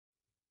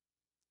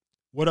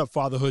What up,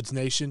 Fatherhoods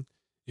Nation?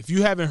 If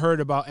you haven't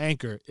heard about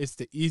Anchor, it's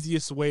the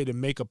easiest way to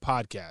make a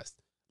podcast.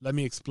 Let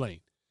me explain.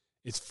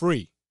 It's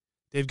free.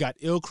 They've got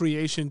ill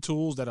creation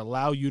tools that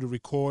allow you to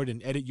record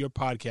and edit your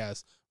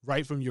podcast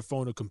right from your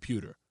phone or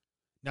computer.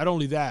 Not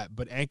only that,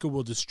 but Anchor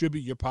will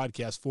distribute your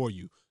podcast for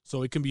you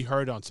so it can be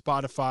heard on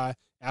Spotify,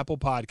 Apple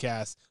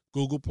Podcasts,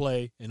 Google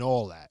Play, and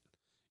all that.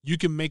 You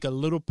can make a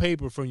little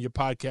paper from your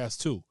podcast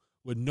too,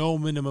 with no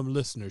minimum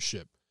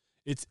listenership.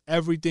 It's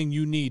everything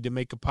you need to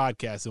make a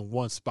podcast in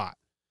one spot.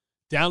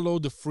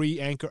 Download the free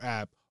Anchor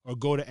app or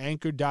go to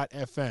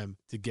anchor.fm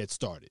to get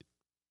started.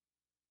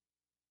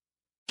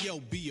 Yo,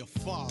 be a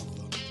father.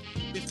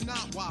 If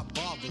not, why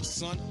bother,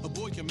 son? A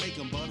boy can make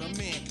them, but a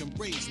man can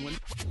raise one.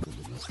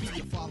 Be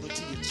a father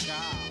to your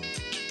child.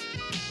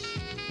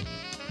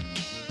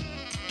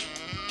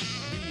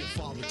 Be a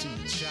father to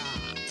your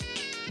child.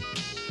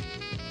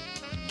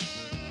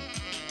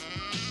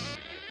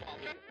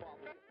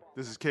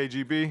 This is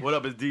KGB. What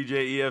up, it's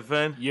DJ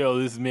EFN. Yo,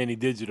 this is Manny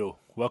Digital.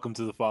 Welcome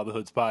to the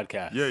Fatherhoods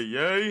Podcast.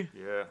 Yay.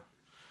 Yeah.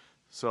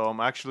 So I'm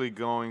actually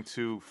going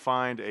to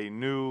find a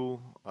new,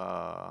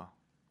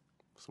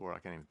 what's the word? I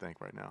can't even think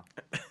right now.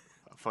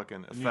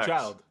 Fucking effects. New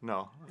child.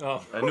 No.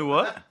 Oh, I knew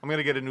what? I'm going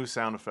to get a new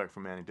sound effect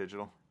from Manny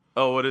Digital.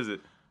 Oh, what is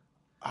it?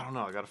 I don't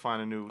know. I got to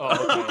find a new. okay.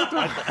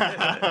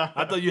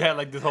 I thought you had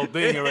like this whole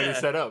thing already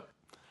set up.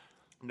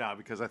 Nah,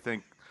 because I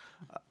think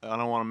I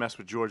don't want to mess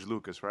with George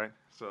Lucas, right?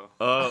 So.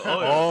 Yeah,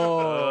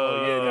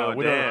 no,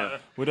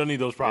 we don't need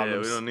those Yeah,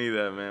 problems. we don't need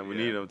that, man. We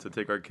Yeah. need them to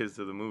take our kids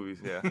to the movies.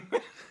 Yeah.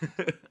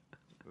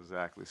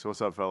 Exactly. So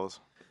what's up, fellas?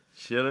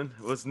 Chilling.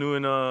 What's new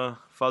in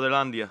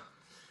Fatherlandia?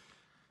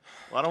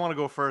 Well, I don't want to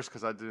go first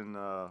because I didn't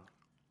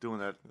doing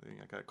that.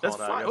 I got called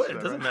That's out fine. yesterday,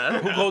 It doesn't right? matter.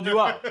 Who called you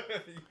out?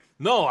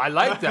 No, I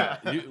like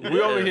that.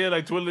 We're over here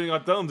like twiddling our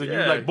thumbs, and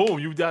you're Yeah. like, boom,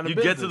 you down to You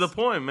business. get to the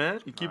point,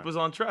 man. You keep us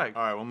on track.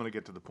 All right. Well, I'm going to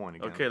get to the point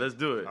again. Okay, let's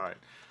do it. All right.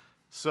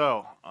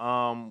 So,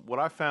 what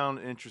I found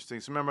interesting.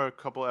 So, remember a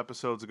couple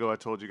episodes ago, I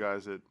told you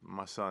guys that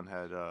my son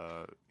had,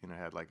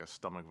 had like a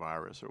stomach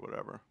virus or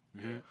whatever.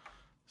 Mm-hmm.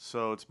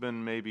 So it's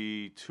been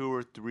maybe 2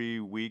 or 3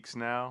 weeks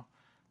now,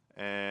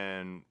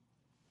 and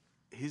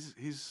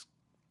he's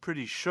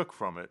pretty shook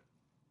from it.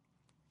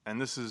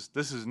 And this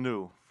is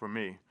new for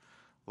me.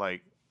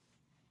 Like,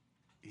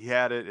 he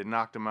had it. It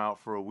knocked him out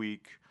for a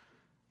week.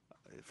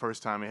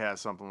 First time he had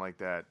something like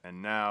that,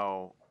 and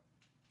now,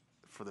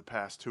 for the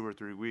past 2 or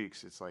 3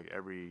 weeks, it's like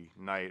every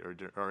night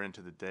or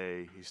into the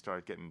day, he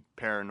started getting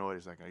paranoid.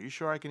 He's like, "Are you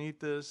sure I can eat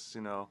this?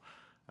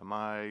 Am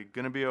I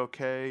gonna be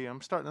okay? I'm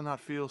starting to not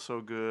feel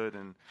so good,"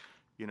 and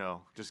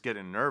just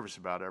getting nervous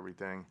about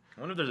everything.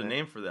 I wonder if there's a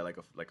name for that,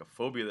 like a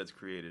phobia that's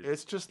created.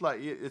 It's just like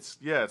it's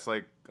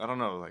like I don't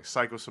know, like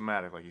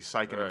psychosomatic. Like he's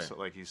psyching Right. himself,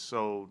 like he's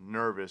so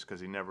nervous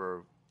because he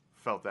never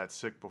felt that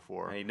sick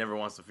before. And he never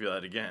wants to feel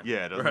that again.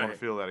 Yeah, doesn't Right. want to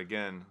feel that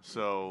again.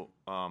 So,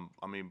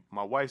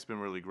 my wife's been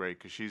really great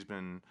because she's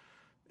been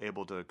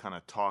able to kind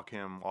of talk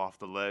him off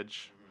the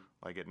ledge.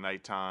 Like at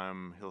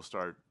nighttime, he'll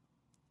start.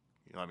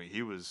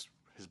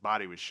 His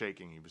body was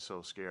shaking. He was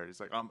so scared. He's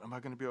like, "Am I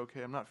going to be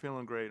okay? I'm not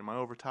feeling great. Am I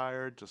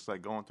overtired?" Just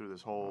like going through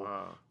this whole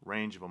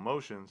range of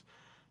emotions.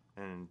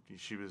 And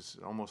she was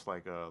almost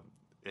like a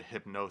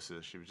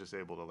hypnosis. She was just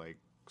able to like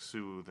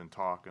soothe and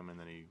talk him, and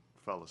then he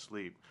fell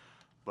asleep.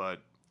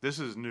 But this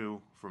is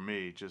new for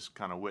me, just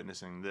kind of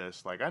witnessing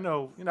this. Like, I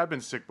know, I've been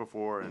sick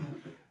before,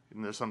 and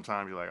there's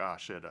sometimes you're like, "Ah,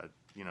 shit,"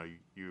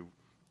 you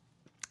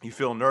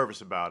feel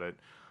nervous about it.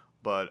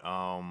 But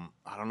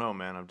I don't know,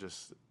 man.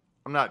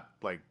 I'm not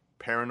like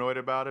paranoid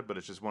about it, but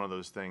it's just one of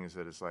those things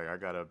that it's like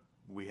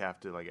we have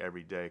to like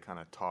every day kind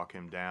of talk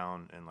him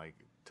down and like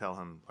tell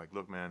him like,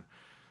 "Look, man,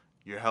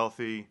 you're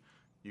healthy.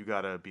 You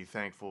got to be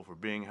thankful for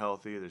being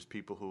healthy. There's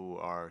people who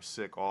are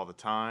sick all the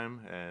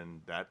time,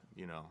 and that,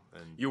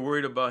 and You're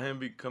worried about him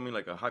becoming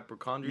like a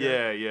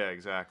hypochondriac? yeah,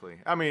 exactly.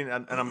 I mean,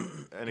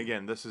 and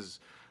again, this is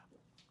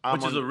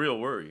Which is a real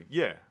worry.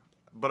 yeah,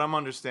 but I'm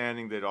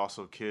understanding that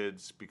also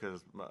kids,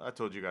 because I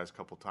told you guys a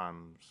couple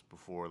times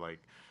before, like,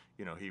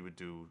 he would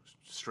do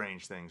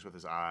strange things with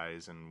his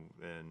eyes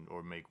and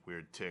or make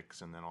weird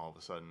tics, and then all of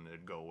a sudden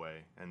it'd go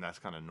away, and that's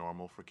kind of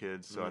normal for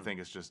kids. So I think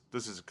it's just,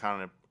 this is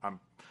kind of, I'm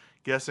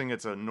guessing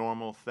it's a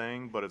normal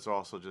thing, but it's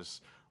also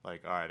just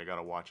like, all right, I got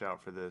to watch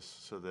out for this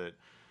so that,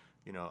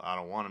 I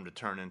don't want him to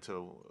turn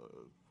into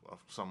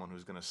someone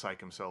who's going to psych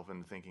himself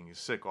into thinking he's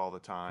sick all the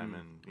time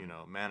and,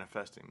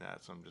 manifesting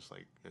that. So I'm just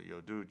like,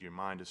 yo, dude, your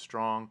mind is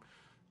strong.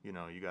 You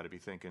got to be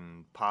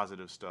thinking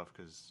positive stuff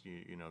because,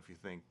 if you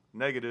think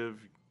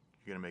negative,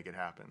 you're going to make it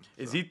happen.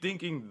 Is he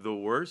thinking the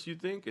worst, you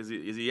think? Is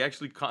he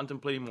actually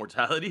contemplating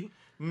mortality?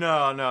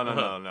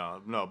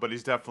 No. But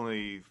he's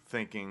definitely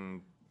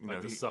thinking,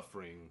 Like the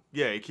suffering.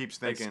 Yeah, he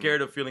keeps Like thinking.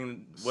 scared of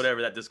feeling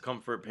whatever, that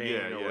discomfort, pain,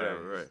 or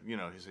whatever,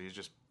 right? He's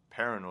just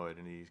paranoid,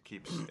 and he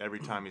keeps, every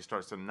time he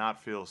starts to not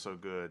feel so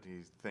good,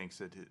 he thinks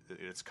that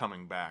it's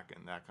coming back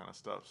and that kind of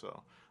stuff.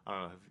 So, I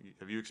don't know,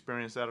 have you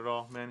experienced that at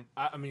all, Manny?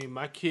 I mean,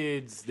 my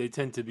kids, they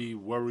tend to be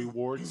worry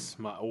warts,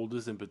 my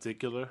oldest in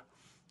particular.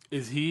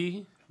 Is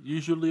he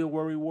usually a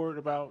worry wart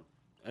about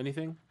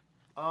anything?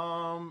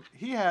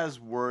 He has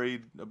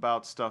worried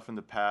about stuff in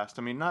the past.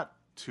 I mean, not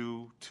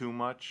too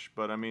much,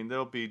 but I mean,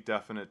 there'll be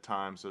definite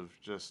times of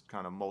just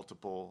kind of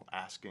multiple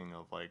asking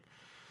of like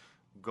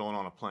going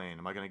on a plane.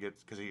 Am I gonna get?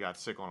 Because he got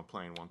sick on a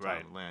plane one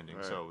time landing,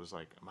 so it was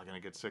like, am I gonna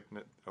get sick?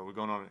 Are we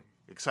going on?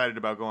 Excited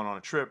about going on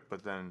a trip,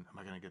 but then am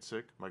I gonna get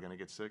sick? Am I gonna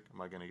get sick?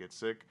 Am I gonna get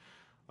sick?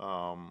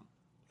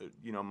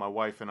 You know, my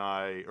wife and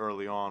I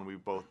early on, we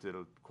both did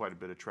quite a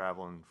bit of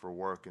traveling for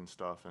work and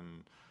stuff,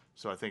 and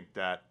so I think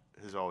that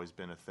has always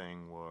been a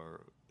thing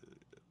where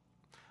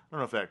I don't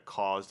know if that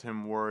caused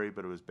him worry,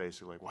 but it was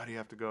basically like, why do you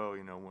have to go?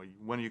 You know,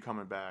 when are you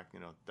coming back? You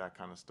know, that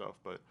kind of stuff.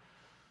 But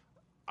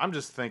I'm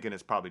just thinking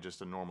it's probably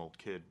just a normal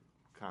kid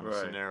kind of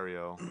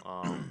scenario,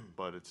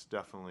 but it's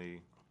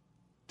definitely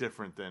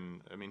different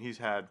than. I mean, he's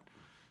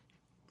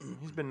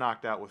been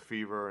knocked out with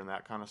fever and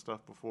that kind of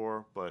stuff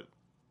before, but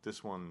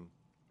this one,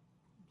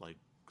 like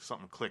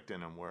something clicked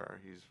in him where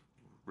he's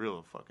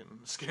real fucking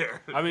scared.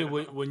 I mean,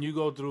 when you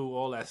go through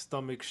all that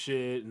stomach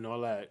shit and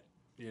all that,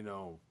 you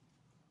know,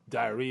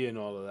 diarrhea and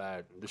all of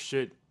that, the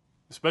shit,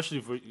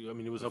 especially for, I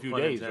mean, it was a few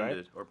days,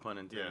 right? Or pun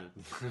intended.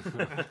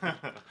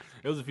 Yeah.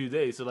 It was a few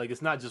days. So, like,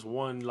 it's not just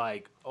one,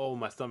 like, oh,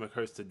 my stomach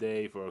hurts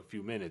today for a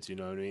few minutes, you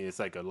know what I mean? It's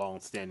like a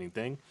long-standing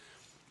thing.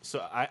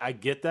 So I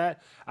get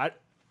that.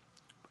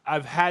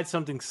 I've had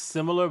something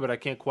similar, but I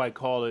can't quite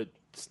call it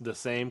the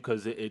same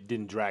because it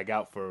didn't drag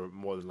out for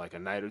more than, like, a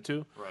night or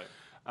two. Right.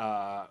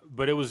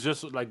 But it was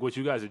just like what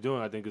you guys are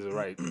doing, I think, is the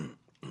right,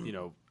 you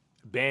know,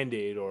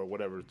 Band-Aid or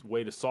whatever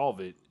way to solve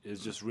it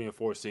is just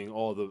reinforcing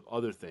all the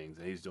other things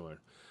that he's doing.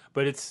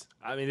 But it's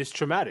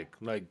traumatic,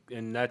 like,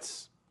 and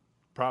that's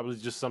probably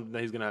just something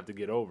that he's gonna have to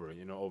get over,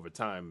 you know, over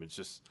time. It's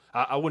just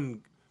I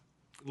wouldn't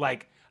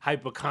like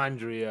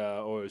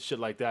hypochondria or shit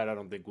like that. I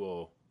don't think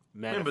will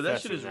manifest. Yeah, but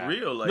that shit is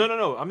real. Like,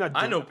 no, I'm not.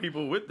 I know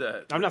people with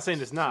that. I'm not saying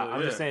it's not. So,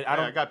 I'm just saying I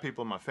don't. I got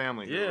people in my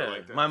family who are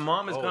like that. My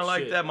mom is Oh, kind of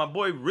like shit. that. My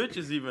boy Rich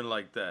is even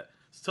like that.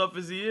 As tough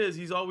as he is,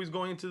 he's always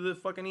going to the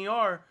fucking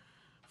ER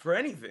for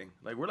anything.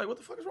 Like, we're like, what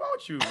the fuck is wrong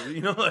with you?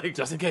 You know, like,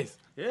 just in case.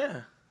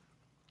 yeah.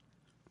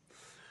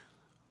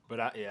 But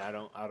I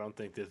don't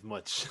think there's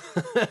much.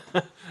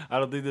 I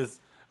don't think there's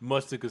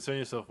much to concern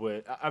yourself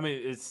with. I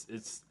mean,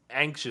 it's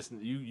anxious.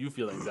 You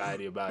feel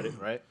anxiety about it,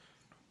 right?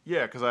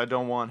 Yeah, because I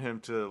don't want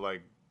him to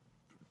like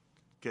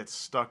get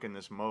stuck in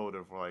this mode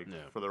of like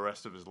for the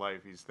rest of his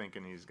life. He's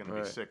thinking he's gonna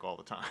be sick all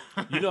the time.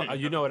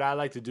 You know what I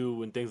like to do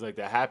when things like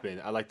that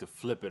happen? I like to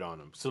flip it on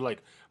them. So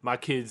like my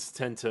kids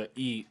tend to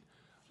eat,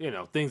 you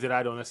know, things that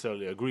I don't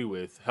necessarily agree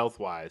with health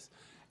wise.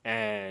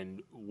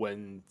 And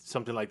when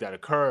something like that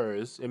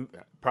occurs, and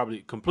probably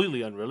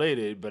completely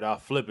unrelated, but I'll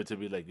flip it to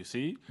be like, you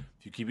see,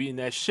 if you keep eating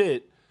that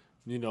shit,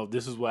 you know,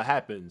 this is what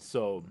happens.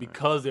 So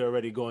because they're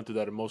already going through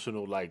that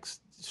emotional like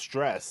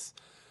stress,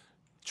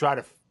 try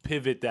to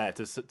pivot that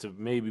to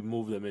maybe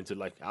move them into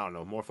like, I don't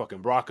know, more fucking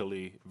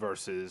broccoli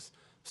versus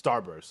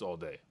Starburst all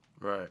day.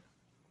 Right.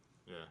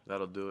 Yeah.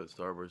 That'll do it.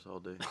 Starburst all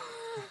day.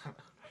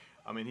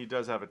 I mean, he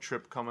does have a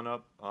trip coming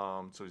up,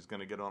 so he's going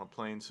to get on a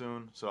plane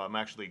soon. So I'm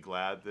actually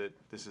glad that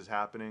this is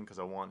happening because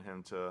I want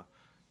him to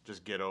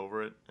just get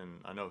over it. And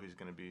I know he's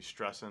going to be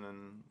stressing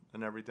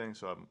and everything.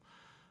 So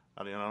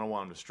I don't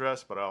want him to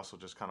stress, but I also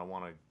just kind of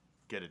want to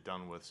get it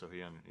done with so he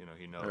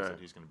knows that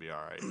he's going to be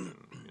all right and,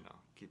 you know,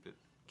 keep it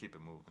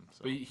moving. So.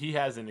 But he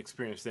hasn't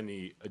experienced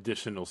any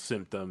additional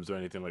symptoms or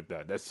anything like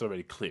that. That's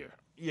already clear.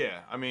 Yeah,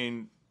 I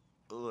mean,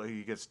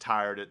 he gets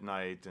tired at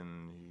night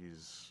and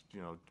he's, you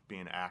know,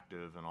 being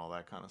active and all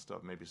that kind of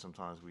stuff. Maybe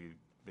sometimes we've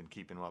been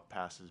keeping him up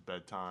past his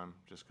bedtime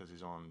just because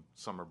he's on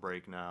summer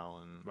break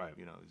now and,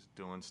 you know, he's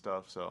doing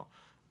stuff. So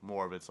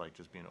more of it's like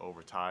just being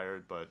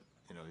overtired. But,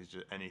 you know, he's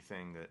just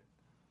anything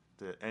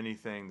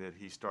that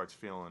he starts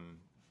feeling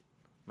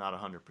not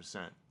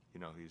 100%, you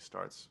know, he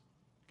starts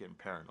getting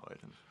paranoid.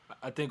 And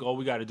I think all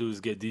we got to do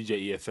is get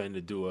DJ EFN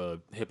to do a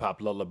hip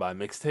hop lullaby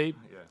mixtape,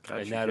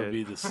 and that'll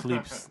be the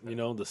sleep, you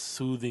know, the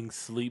soothing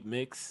sleep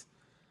mix.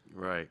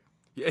 Right.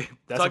 Yeah.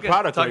 That's a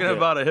product. Talking right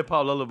about a hip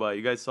hop lullaby.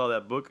 You guys saw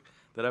that book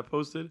that I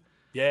posted?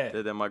 Yeah.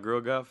 That my girl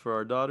got for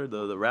our daughter,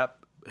 the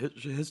rap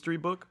history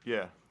book.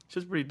 yeah. It's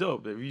just pretty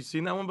dope. Have you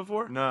seen that one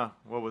before? Nah.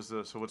 What's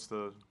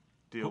the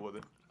deal with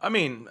it? I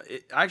mean,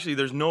 actually,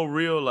 there's no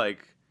real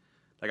like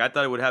I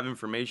thought it would have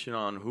information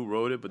on who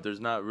wrote it, but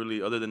there's not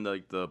really, other than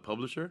like the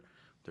publisher.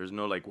 There's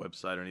no like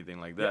website or anything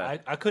like that.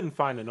 Yeah, I couldn't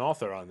find an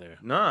author on there.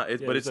 Nah,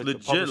 but it's like the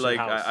legit. publishing Like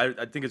house.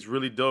 I think it's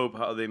really dope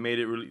how they made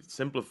it really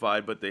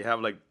simplified, but they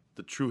have like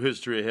the true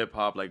history of hip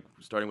hop, like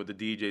starting with the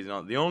DJs and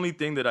all. The only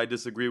thing that I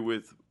disagree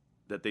with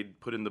that they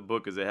put in the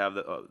book is they have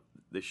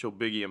they show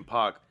Biggie and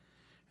Pac,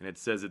 and it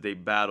says that they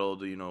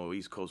battled, you know,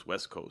 East Coast,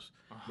 West Coast.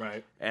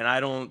 Right. And I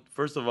don't.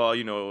 First of all,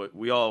 you know,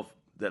 we all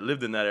that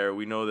lived in that era,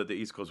 we know that the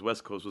East Coast,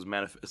 West Coast was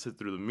manifested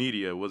through the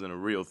media. It wasn't a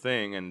real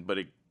thing, but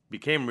it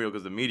became real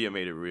because the media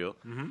made it real.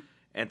 Mm-hmm.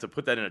 And to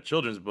put that in a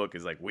children's book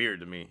is like weird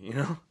to me, you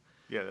know.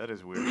 Yeah, that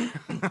is weird.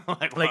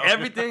 Like wow.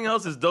 everything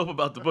else is dope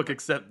about the book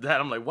except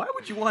that. I'm like, why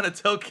would you want to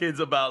tell kids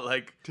about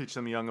like? Teach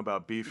them young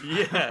about beef.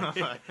 Yeah,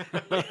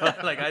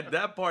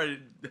 that part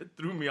that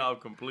threw me off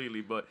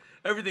completely. But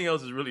everything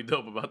else is really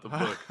dope about the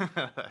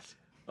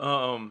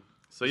book.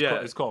 So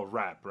yeah, It's called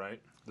Rap,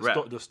 right?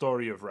 Rap. The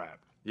story of rap.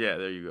 yeah,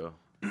 there you go.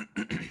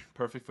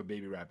 Perfect for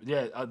baby rap.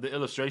 Yeah, the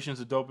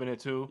illustrations are dope in it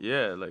too.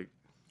 Yeah, like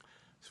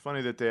It's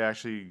funny that they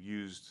actually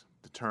used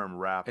the term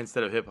rap.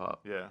 instead of hip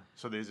hop. Yeah.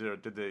 So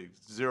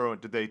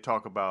did they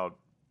talk about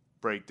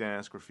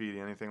breakdance, graffiti,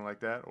 anything like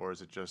that, or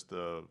is it just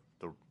the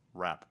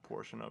rap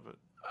portion of it?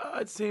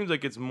 It seems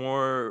like it's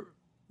more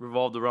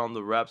revolved around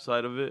the rap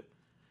side of it.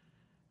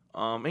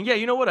 And yeah,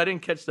 you know what? I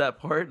didn't catch that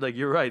part. Like,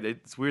 you're right.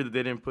 It's weird that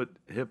they didn't put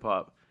hip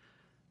hop.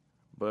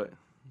 But,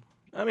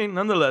 I mean,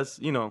 nonetheless,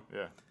 you know,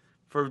 Yeah.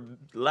 for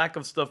lack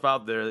of stuff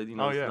out there, you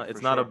know, Oh, yeah, it's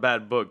for not a sure.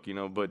 bad book, you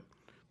know, but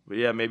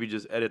yeah, maybe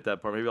just edit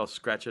that part. Maybe I'll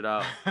scratch it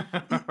out.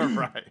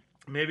 Right.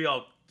 Maybe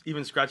I'll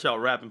even scratch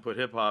out rap and put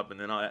hip hop, and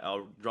then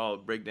I'll draw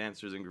break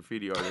dancers and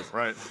graffiti artists.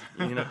 Right.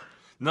 You know?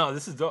 No,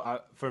 this is dope.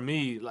 For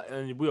me, like,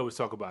 and we always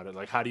talk about it.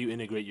 Like, how do you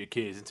integrate your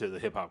kids into the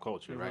hip hop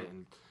culture, right?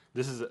 And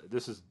this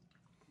is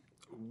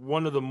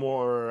one of the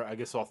more, I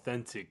guess,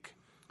 authentic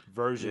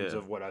versions Yeah.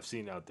 of what I've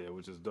seen out there,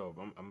 which is dope.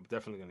 I'm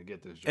definitely gonna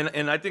get this.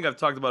 And I think I've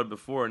talked about it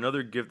before.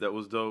 Another gift that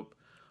was dope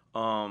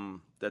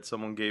that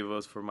someone gave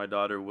us for my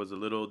daughter was a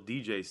little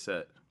DJ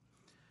set.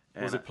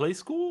 was And it Play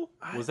School?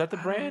 Was that the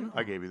brand?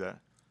 I gave you that.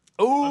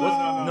 Oh,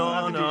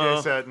 Not the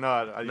DJ set. No,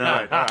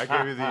 I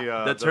gave you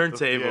the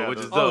turntable, which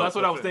is oh, dope. that's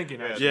what I was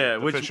thinking. Actually. Yeah, the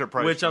which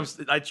Fisher-Price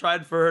I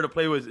tried for her to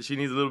play with. She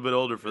needs a little bit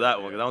older for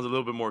that one because that one's a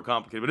little bit more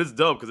complicated. But it's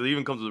dope because it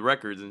even comes with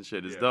records and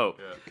shit. It's dope.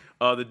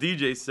 yeah. The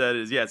DJ set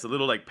is it's a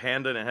little like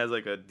Panda and it has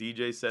like a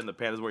DJ set and the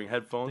Panda's wearing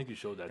headphones. I think you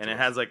showed that And to it us.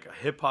 has like a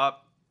hip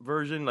hop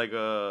version, like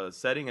a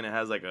setting, and it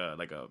has like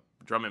a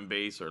drum and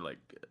bass or like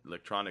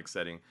electronic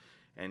setting.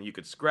 And you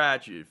could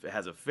scratch. It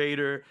has a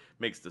fader,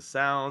 makes the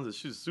sounds. It's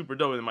just super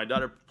dope. And my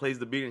daughter plays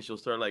the beat and she'll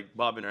start like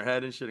bobbing her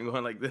head and shit and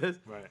going like this.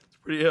 Right. It's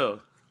pretty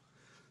ill.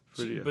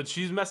 Pretty ill. But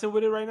she's messing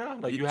with it right now.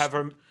 Like you have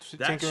her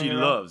That tinkering she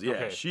around? loves, yeah.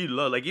 Okay. She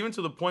loves, like even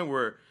to the point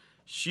where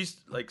she's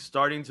like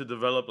starting to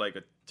develop like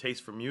a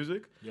taste for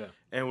music. Yeah.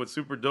 And what's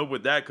super dope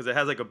with that, because it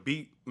has like a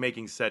beat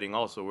making setting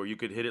also, where you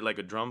could hit it like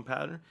a drum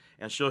pattern,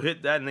 and she'll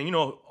hit that, and then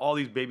all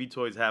these baby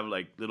toys have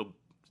like little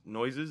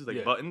noises,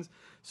 like buttons.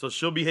 So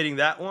she'll be hitting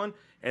that one,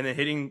 and then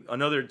hitting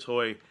another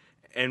toy,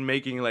 and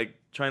making like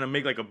trying to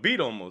make like a beat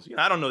almost.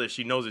 I don't know that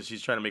she knows that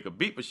she's trying to make a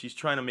beat, but she's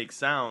trying to make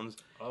sounds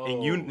in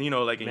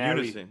like in married.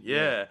 unison.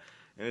 Yeah.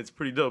 And it's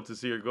pretty dope to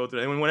see her go through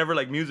that. And whenever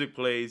like music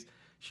plays,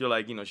 she'll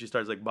like, she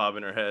starts like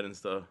bobbing her head and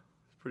stuff.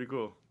 It's pretty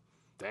cool.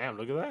 Damn,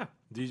 look at that.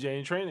 DJ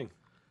in training.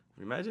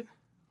 Imagine?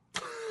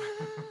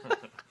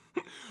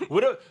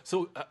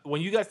 So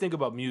when you guys think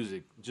about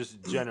music,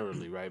 just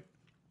generally, right?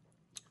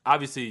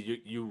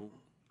 Obviously, you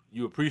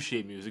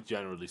appreciate music,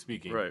 generally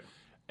speaking, Right.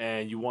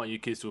 And you want your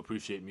kids to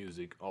appreciate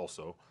music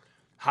also.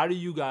 How do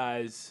you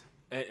guys?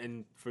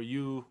 And for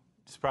you,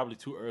 it's probably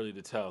too early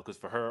to tell because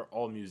for her,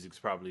 all music's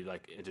probably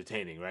like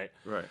entertaining, right?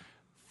 Right.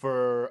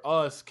 For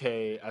us,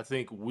 Kay, I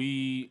think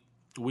we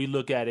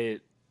look at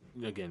it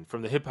again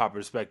from the hip hop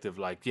perspective.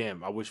 Like,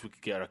 damn, I wish we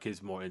could get our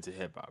kids more into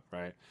hip hop,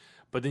 right?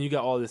 But then you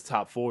got all this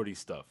top 40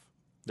 stuff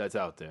that's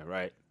out there,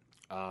 right?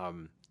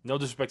 No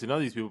disrespect to none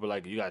of these people, but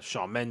like you got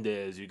Shawn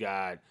Mendes, you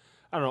got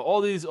I don't know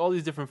all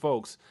these different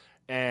folks,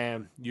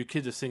 and your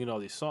kids are singing all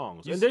these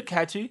songs, and they're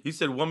catchy. You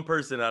said one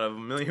person out of a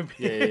million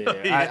people.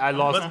 Yeah. I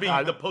lost. Must be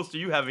the poster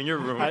you have in your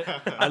room.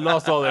 I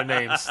lost all their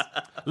names.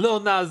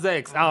 Lil Nas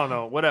X, I don't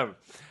know, whatever.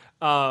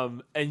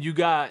 And you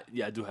got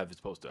I do have his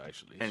poster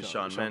actually, And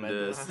Shawn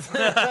Mendes.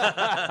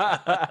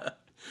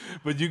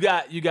 But you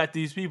got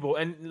these people,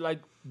 and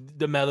like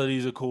the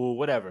melodies are cool,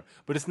 whatever.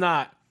 But it's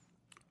not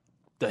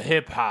the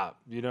hip hop.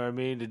 You know what I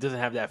mean? It doesn't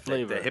have that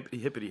flavor. The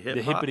hippity hip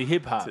The hippity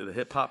hip hop. to the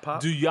hip hop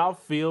pop. Do y'all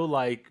feel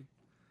like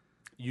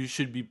you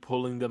should be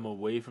pulling them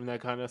away from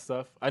that kind of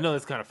stuff? I know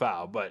that's kind of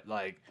foul, but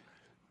like,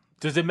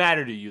 does it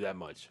matter to you that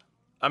much?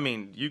 I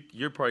mean,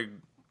 you're probably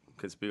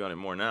could speak on it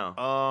more now.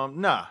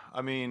 Nah.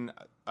 I mean,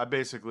 I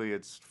basically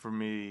it's for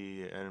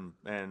me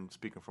and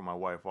speaking for my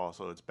wife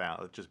also. It's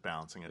just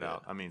balancing it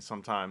out. I mean,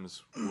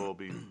 sometimes we'll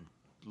be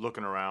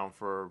looking around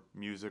for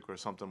music or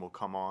something will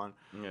come on,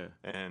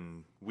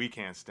 and we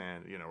can't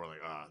stand. We're like,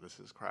 this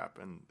is crap,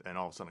 and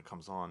all of a sudden it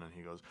comes on, and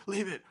he goes,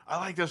 "Leave it. I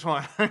like this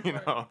one,"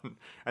 know.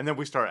 And then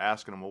we start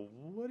asking him, "Well,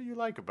 what do you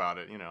like about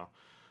it?"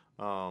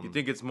 You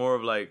think it's more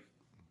of like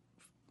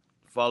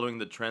following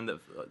the trend that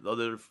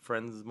other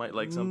friends might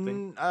like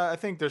something? I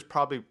think there's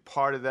probably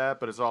part of that,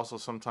 but it's also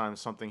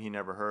sometimes something he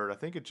never heard. I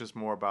think it's just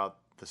more about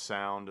the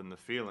sound and the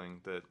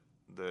feeling that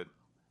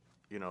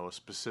a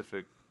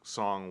specific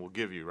song will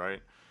give you,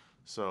 right?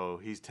 So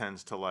he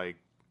tends to like,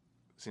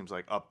 seems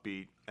like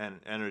upbeat and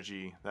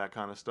energy, that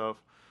kind of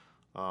stuff.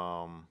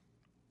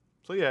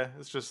 So yeah,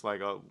 it's just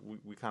like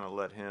we kind of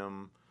let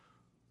him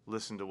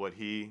listen to what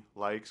he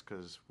likes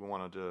because we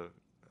wanted to.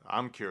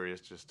 I'm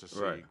curious just to see,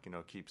 Right.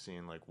 keep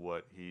seeing like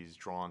what he's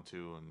drawn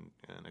to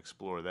and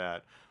explore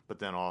that. But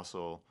then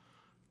also,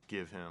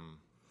 give him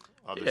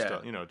other Yeah.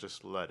 stuff. You know,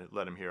 just let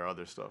him hear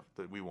other stuff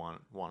that we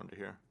want him to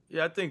hear.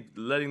 Yeah, I think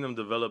letting them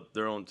develop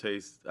their own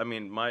taste. I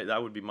mean,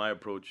 that would be my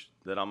approach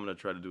that I'm gonna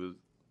try to do with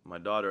my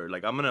daughter.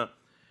 Like what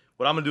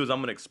I'm gonna do is I'm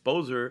gonna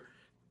expose her.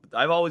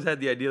 I've always had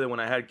the idea that when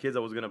I had kids, I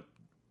was gonna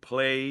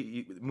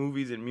play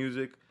movies and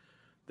music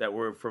that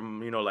were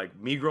from, you know, like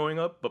me growing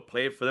up, but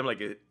play it for them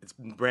like it's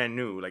brand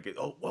new. Like,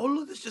 oh,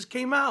 look, this just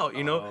came out,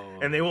 you know,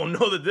 and they won't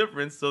know the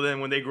difference. So then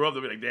when they grow up,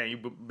 they'll be like, damn, you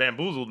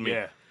bamboozled me.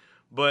 Yeah.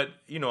 But,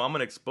 you know, I'm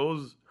gonna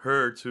expose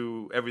her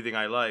to everything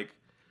I like.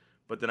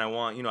 But then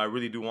I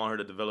really do want her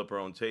to develop her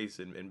own taste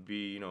and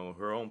be, you know,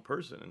 her own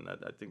person. And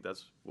I think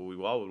that's what we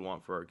all would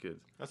want for our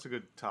kids. That's a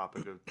good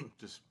topic of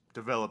just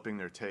developing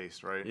their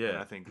taste, right? Yeah. And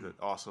I think that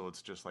also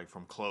it's just like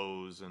from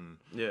clothes and,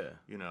 Yeah.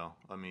 you know,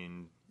 I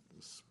mean,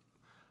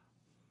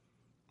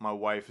 my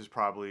wife is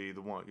probably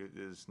the one,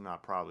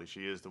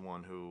 she is the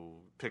one who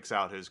picks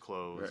out his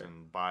clothes Right.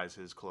 and buys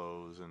his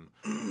clothes. And,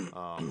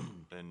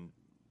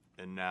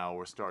 and now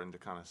we're starting to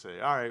kind of say,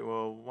 all right,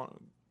 well,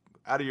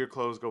 out of your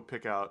clothes, go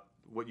pick out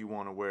what you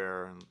want to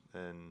wear,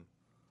 and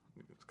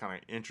it's kind of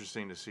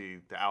interesting to see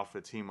the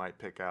outfits he might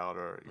pick out,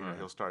 or you know,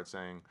 he'll start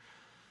saying,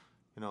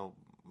 you know,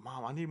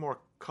 Mom, I need more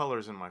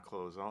colors in my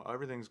clothes.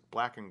 Everything's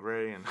black and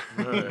gray, and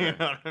you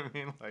know what I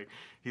mean. Like,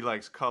 he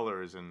likes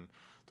colors, and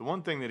the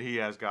one thing that he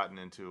has gotten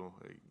into,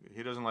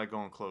 he doesn't like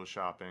going clothes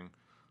shopping,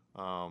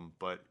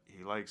 but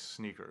he likes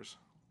sneakers.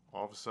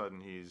 All of a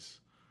sudden, he's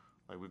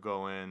like, we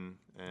go in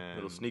and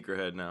Little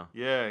sneakerhead now.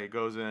 yeah, he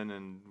goes in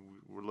and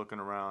we're looking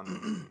around.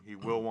 And he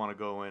will want to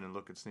go in and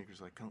look at sneakers.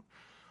 Like,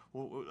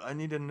 well, I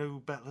need a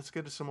new let's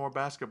get some more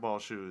basketball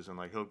shoes. And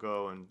like, he'll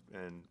go and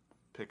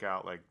pick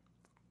out like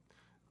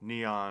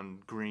neon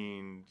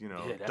green, you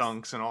know,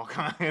 dunks and all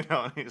kind. You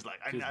know, and he's like,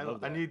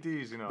 I need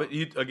these. You know. But do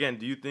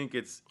you think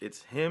it's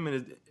him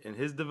and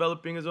his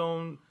developing his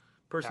own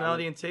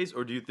personality and taste,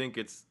 or do you think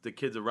it's the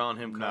kids around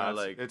him kind of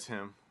like? It's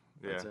him.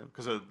 Yeah, That's him.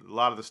 because a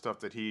lot of the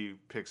stuff that he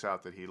picks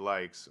out that he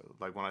likes,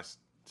 like when I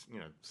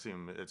see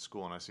him at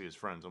school and I see his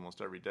friends almost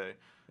every day.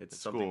 It's at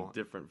something school,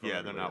 different from they're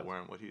everybody not else.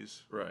 wearing what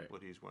he's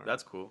wearing.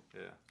 That's cool.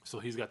 Yeah. So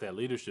he's got that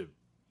leadership,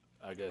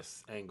 I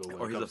guess, angle. When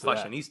Or it he's a comes to that.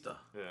 fashionista.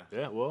 Yeah.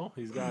 Yeah, well,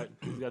 he's got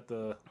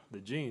the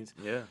genes.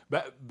 Yeah.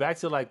 Back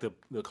to like the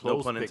No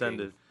clothes pun picking.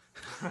 intended.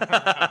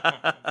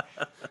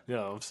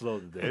 Yeah, I'm slow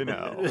today. You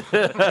know.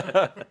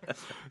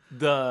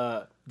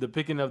 The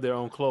picking of their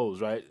own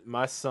clothes, right?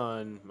 My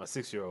son, my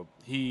 6-year-old,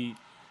 he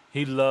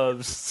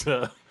loves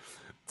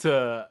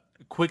to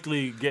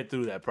quickly get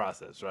through that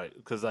process, right?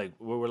 Because like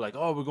we're like,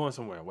 oh, we're going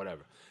somewhere,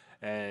 whatever,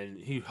 and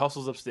he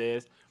hustles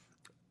upstairs.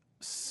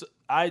 So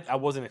I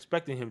wasn't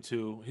expecting him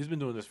to. He's been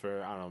doing this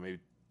for, I don't know,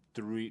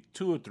 maybe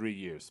 2 or 3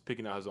 years,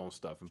 picking out his own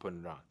stuff and putting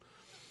it on.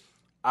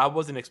 I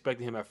wasn't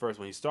expecting him at first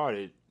when he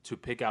started to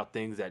pick out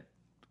things that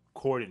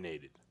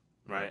coordinated,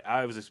 right?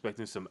 I was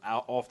expecting some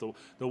off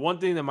the one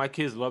thing that my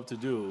kids love to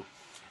do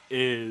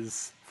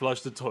is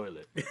flush the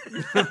toilet.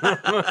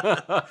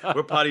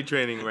 We're potty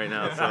training right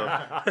now,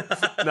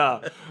 so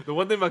No, the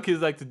one thing my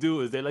kids like to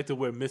do is they like to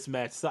wear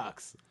mismatched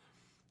socks,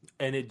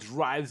 and it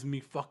drives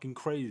me fucking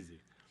crazy.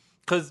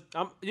 Cause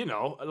I'm, you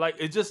know, like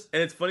it just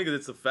and it's funny because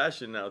it's a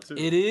fashion now too.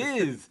 it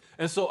is,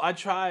 and so I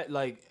try,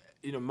 like,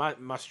 you know,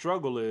 my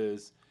struggle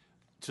is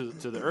to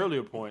the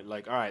earlier point,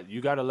 like, all right, you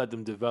got to let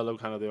them develop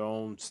kind of their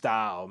own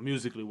style,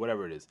 musically,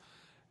 whatever it is,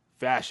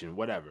 fashion,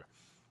 whatever.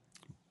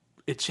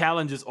 It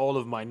challenges all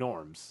of my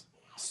norms,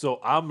 so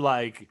I'm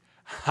like,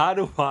 how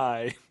do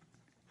I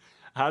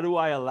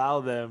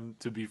allow them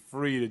to be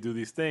free to do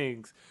these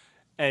things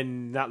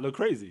and not look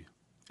crazy?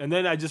 And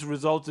then I just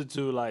resulted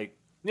to like,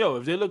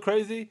 if they look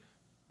crazy,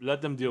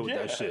 let them deal with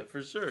that shit.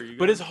 for sure.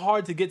 But it's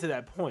hard to get to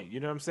that point. You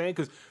know what I'm saying?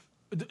 Because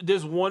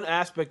there's one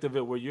aspect of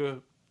it where your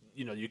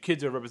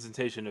kids are a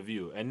representation of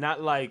you, and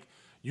not like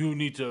you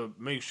need to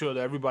make sure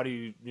that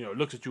everybody,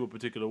 looks at you a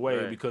particular way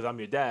Right. because I'm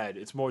your dad.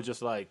 It's more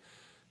just like,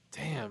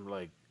 damn,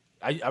 like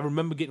I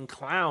remember getting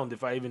clowned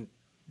if I even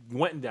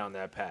went down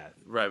that path.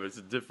 Right, but it's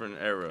a different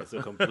era. It's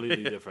a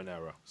completely different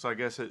era. So I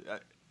guess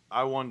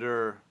I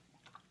wonder,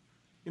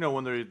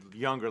 when they're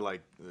younger,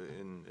 like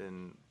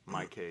in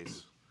my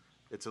case,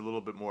 it's a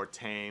little bit more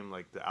tame,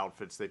 like the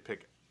outfits they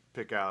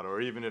pick out,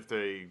 or even if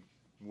they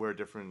wear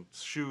different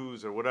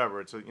shoes or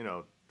whatever, it's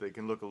they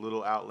can look a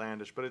little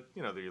outlandish, but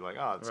they're like,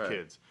 oh, it's Right.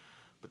 kids.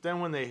 But then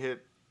when they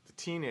hit the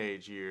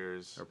teenage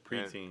years Or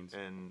preteens.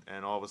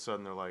 and all of a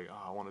sudden they're like,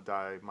 oh, I want to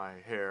dye my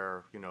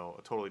hair,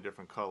 a totally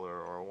different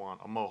color, or I want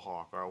a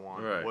mohawk, or I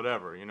want Right.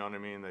 whatever, you know what I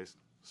mean? They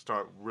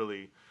start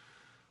really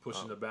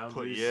Pushing the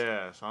boundaries.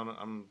 yeah, so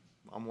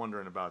I'm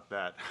wondering about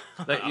that.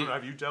 Like,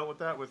 Have you dealt with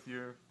that with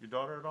your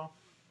daughter at all?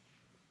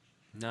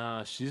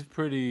 Nah, she's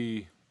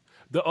pretty.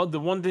 The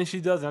one thing she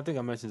does, and I think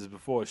I mentioned this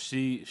before,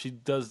 she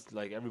does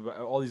like everybody,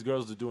 all these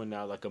girls are doing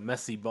now, like a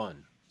messy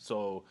bun.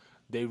 So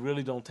they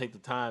really don't take the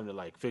time to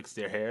like fix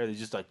their hair. They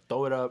just like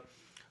throw it up,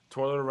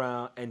 twirl it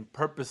around, and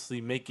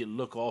purposely make it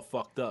look all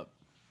fucked up.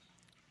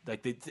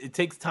 Like it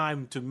takes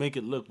time to make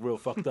it look real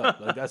fucked up.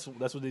 Like that's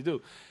what they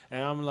do.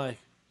 And I'm like,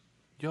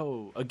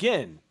 yo,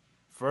 again,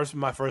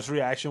 my first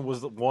reaction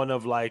was one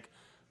of like,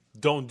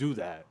 don't do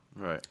that.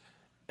 Right.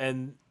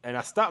 And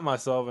I stopped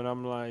myself and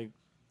I'm like,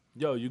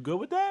 yo, you good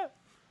with that?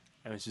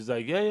 And she's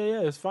like,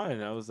 yeah, it's fine.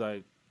 And I was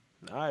like,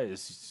 all right,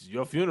 it's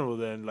your funeral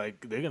then.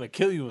 Like, they're going to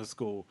kill you in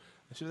school.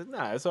 And she's like,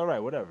 nah, it's all right,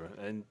 whatever.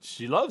 And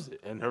she loves it.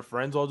 And her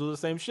friends all do the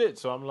same shit.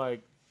 So I'm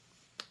like,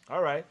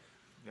 all right.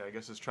 Yeah, I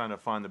guess it's trying to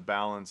find the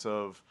balance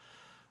of,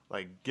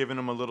 like, giving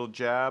them a little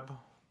jab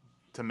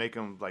to make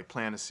them, like,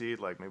 plant a seed,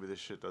 like, maybe this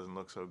shit doesn't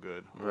look so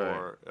good.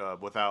 Right. Or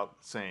without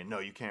saying, no,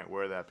 you can't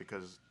wear that,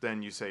 because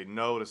then you say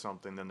no to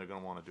something, then they're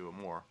going to want to do it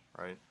more,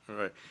 right?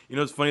 Right. You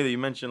know, it's funny that you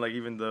mentioned, like,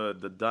 even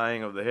the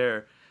dyeing of the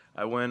hair.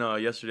 I went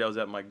yesterday. I was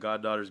at my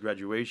goddaughter's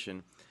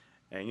graduation,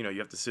 and you know you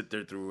have to sit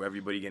there through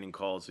everybody getting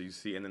called, so you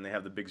see, and then they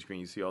have the big screen.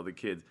 You see all the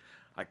kids.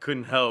 I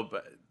couldn't help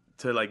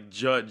to like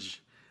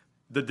judge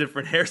the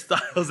different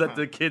hairstyles that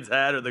the kids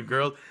had or the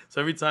girls.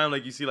 So every time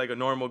like you see like a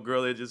normal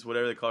girl, they just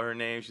whatever they call her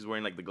name, she's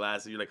wearing like the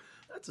glasses. You're like,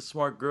 that's a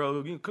smart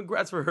girl.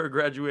 Congrats for her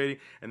graduating.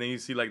 And then you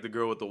see like the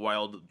girl with the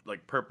wild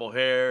like purple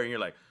hair, and you're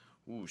like,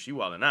 ooh, she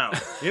wilding out.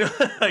 You know,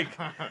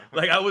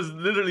 like I was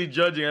literally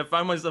judging. I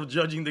find myself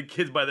judging the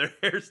kids by their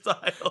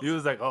hairstyle. He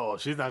was like, oh,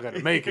 she's not going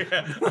to make it.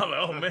 Yeah. I'm like,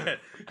 oh man,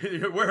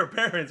 where her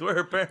parents? Where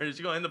her parents?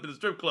 She's gonna end up in the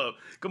strip club.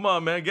 Come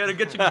on, man, get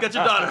your daughter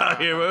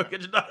out here, bro.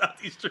 Get your daughter out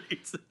these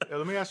streets. Yeah,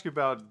 let me ask you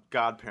about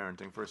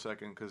godparenting for a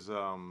second, because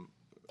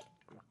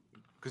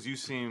you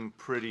seem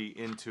pretty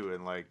into it,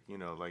 and like, you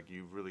know, like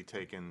you've really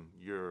taken,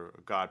 you're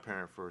a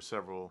godparent for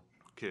several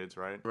kids,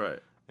 right? Right.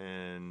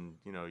 And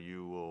you know,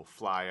 you will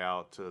fly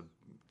out to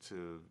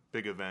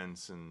big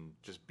events and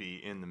just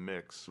be in the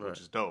mix, Right. which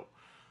is dope.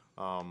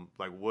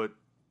 Like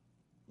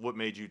what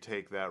made you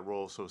take that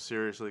role so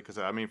seriously? Because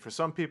I mean, for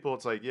some people,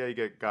 it's like, yeah, you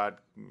get God,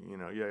 you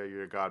know, yeah,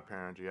 you're a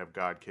godparent, you have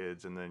God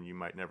kids, and then you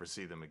might never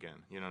see them again.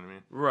 You know what I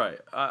mean? Right.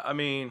 I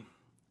mean,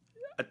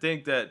 I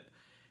think that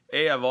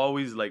I've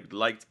always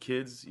liked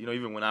kids. You know,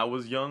 even when I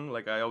was young,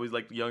 like I always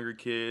liked younger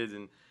kids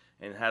and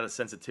had a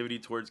sensitivity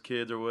towards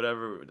kids or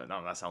whatever.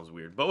 No, that sounds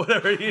weird, but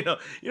whatever. You know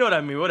what I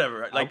mean.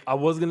 Whatever. Like I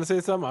was going to say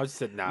something. I just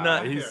said,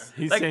 nah,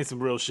 he's like, saying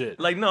some real shit.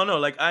 Like no.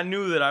 Like I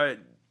knew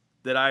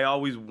that I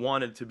always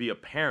wanted to be a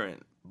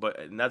parent,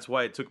 and that's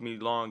why it took me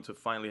long to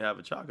finally have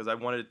a child, because I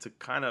wanted it to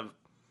kind of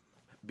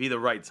be the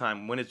right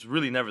time when it's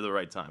really never the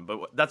right time.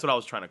 But that's what I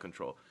was trying to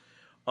control.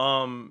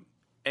 And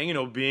you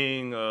know,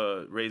 being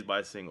raised by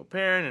a single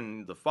parent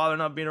and the father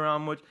not being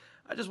around much,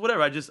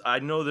 I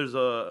know there's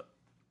a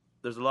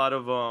lot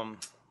of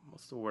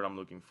what's the word I'm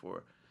looking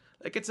for?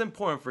 Like, it's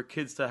important for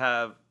kids to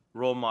have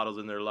role models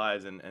in their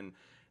lives, and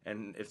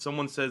if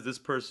someone says this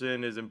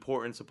person is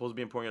important, supposed to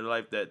be important in their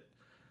life,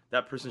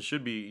 that person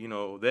should be, you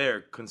know,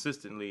 there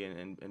consistently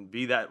and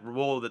be that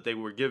role that they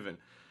were given.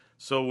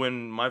 So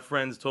when my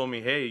friends told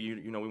me, hey,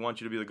 you know, we want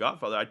you to be the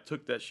godfather, I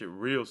took that shit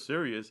real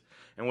serious.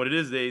 And what it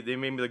is, they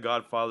made me the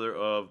godfather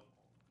of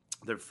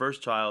their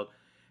first child,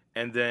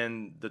 and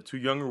then the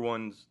two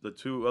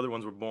other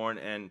ones were born,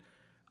 and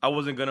I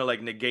wasn't gonna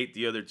like negate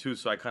the other two,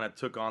 so I kind of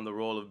took on the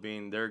role of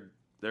being their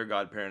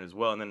godparent as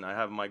well. And then I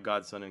have my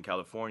godson in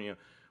California,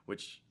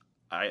 which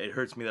it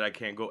hurts me that I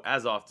can't go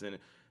as often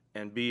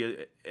and be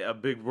a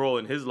big role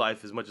in his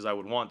life as much as I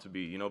would want to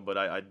be, you know. But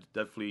I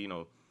definitely, you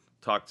know,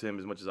 talk to him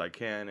as much as I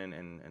can and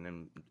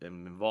am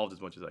involved as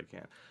much as I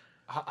can.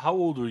 How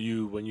old were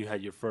you when you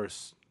had your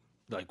first,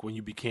 like when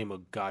you became a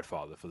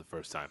godfather for the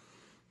first time?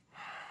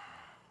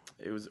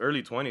 It was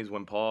early 20s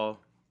when Paul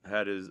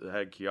had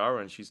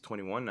Kiara, and she's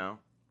 21 now.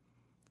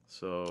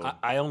 So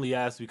I only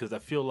asked because I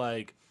feel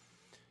like,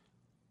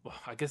 well,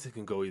 I guess it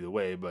can go either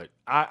way, but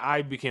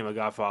I became a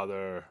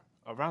godfather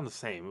around the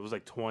same. It was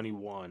like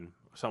 21,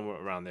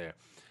 somewhere around there.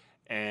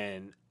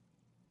 And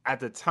at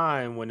the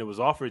time when it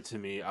was offered to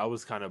me, I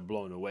was kind of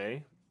blown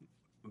away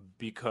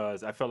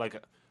because I felt like,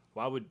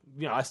 why would,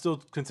 you know, I still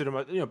consider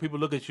my, you know, people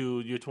look at you,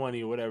 you're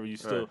 20 or whatever, you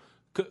still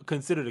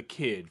considered a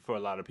kid for a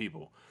lot of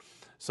people.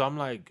 So I'm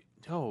like,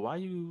 yo,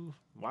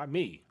 why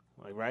me?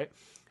 Like, right?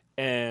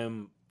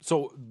 And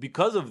so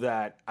because of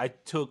that, I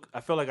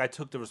felt like I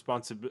took the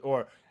responsibility,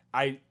 or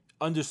I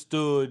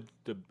understood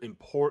the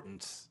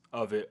importance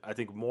of it, I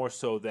think more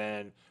so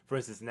than, for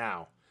instance,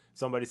 now.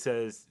 Somebody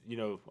says, you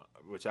know,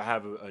 which I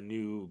have a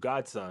new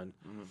godson.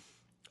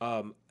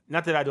 Mm-hmm.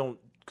 Not that I don't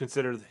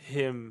consider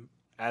him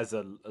as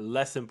a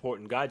less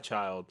important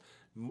godchild.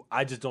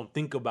 I just don't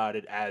think about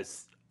it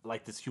as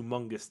like this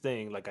humongous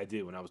thing like I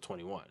did when I was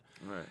 21.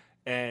 Right.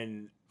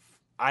 And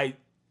I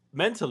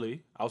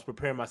was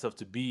preparing myself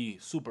to be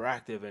super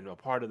active and a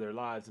part of their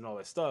lives and all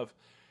that stuff.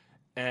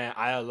 And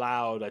I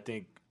allowed, I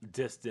think,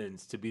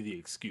 distance to be the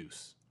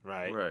excuse,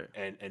 right? Right.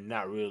 And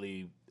not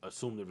really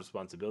assume the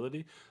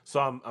responsibility. So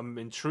I'm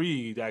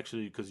intrigued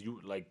actually because you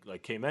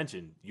like Kay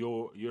mentioned,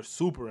 you're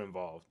super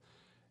involved,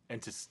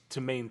 and to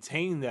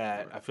maintain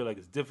that, I feel like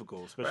it's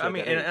difficult. Especially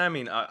I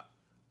mean,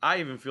 I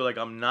even feel like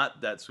I'm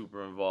not that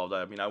super involved.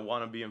 I mean, I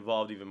want to be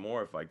involved even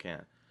more if I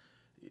can.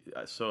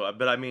 So,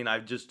 but I mean, I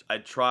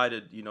try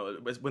to, you know,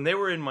 when they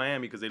were in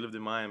Miami, because they lived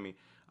in Miami,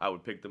 I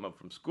would pick them up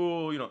from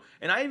school, you know.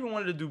 And I even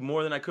wanted to do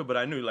more than I could, but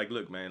I knew, like,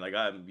 look, man, like,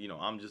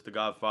 I'm just the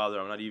godfather.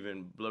 I'm not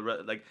even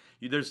blood. Like,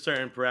 there's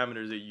certain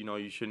parameters that, you know,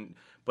 you shouldn't.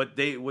 But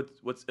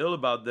what's ill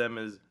about them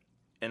is,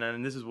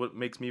 and this is what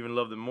makes me even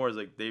love them more, is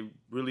like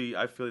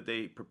I feel that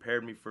they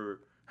prepared me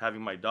for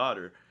having my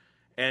daughter.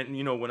 And,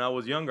 you know, when I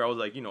was younger, I was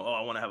like, you know,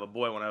 I want to have a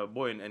boy,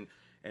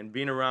 and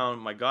being around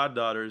my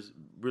goddaughters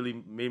really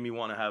made me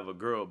want to have a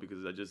girl, because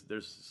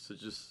they're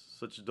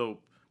such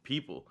dope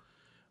people.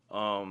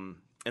 And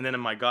then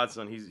my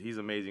godson, he's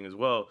amazing as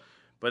well.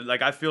 But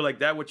like, I feel like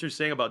that, what you're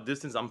saying about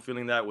distance, I'm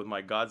feeling that with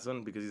my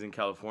godson, because he's in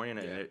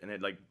California, and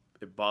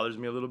it bothers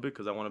me a little bit,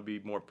 because I want to be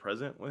more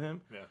present with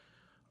him. Yeah.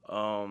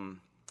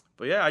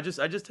 But yeah, I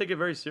just take it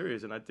very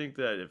serious, and I think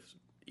that if,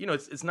 you know,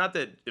 it's not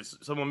that if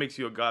someone makes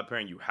you a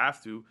godparent, you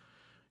have to,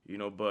 you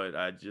know, but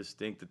I just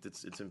think that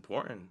it's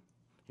important.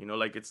 You know,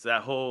 like, it's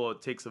that whole,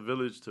 it takes a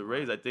village to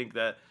raise. I think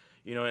that,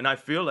 you know, and I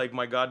feel like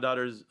my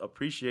goddaughters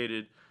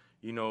appreciated,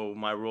 you know,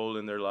 my role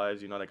in their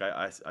lives. You know, like,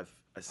 I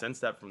sense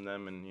that from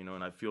them, and, you know,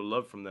 and I feel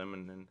love from them,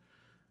 and you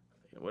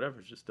know, whatever.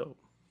 It's just dope.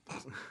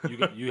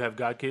 You have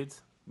god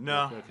kids?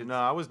 No,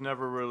 I was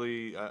never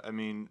really. I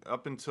mean,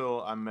 up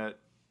until I met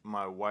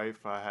my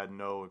wife, I had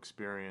no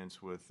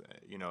experience with,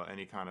 you know,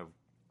 any kind of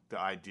the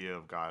idea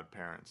of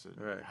godparents,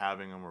 Right.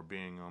 having them or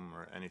being them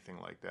or anything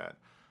like that.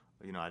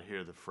 You know, I'd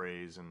hear the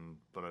phrase,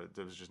 but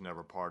it was just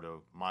never part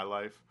of my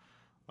life.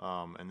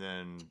 And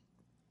then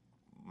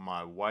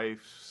my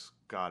wife's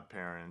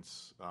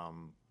godparents,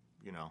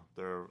 you know,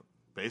 they're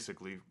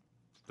basically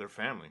their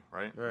family,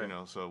 right? Right. You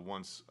know, so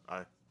once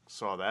I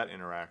saw that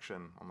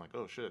interaction, I'm like,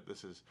 oh shit,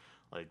 this is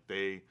like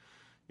you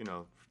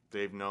know,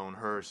 they've known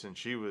her since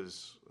she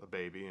was a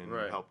baby and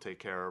Right. helped take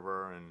care of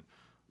her,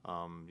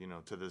 and you know,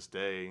 to this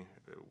day,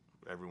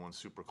 everyone's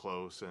super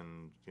close,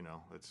 and you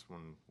know, it's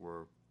when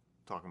we're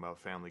talking about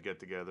family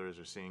get-togethers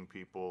or seeing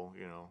people,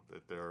 you know,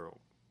 that they're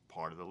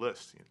part of the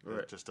list. Right.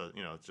 It just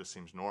you know, it just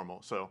seems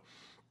normal. So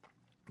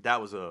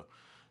that was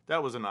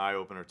an eye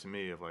opener to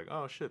me of like,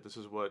 oh shit, this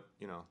is what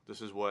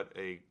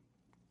a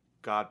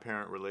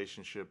godparent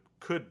relationship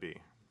could be.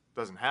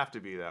 Doesn't have to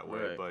be that way,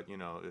 Right. but you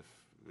know, if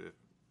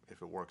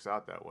it works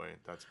out that way,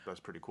 that's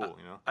pretty cool.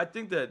 You know. I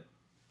think that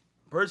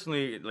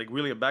personally, like,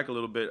 reeling it back a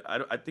little bit,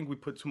 I think we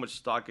put too much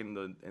stock in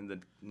the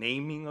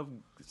naming of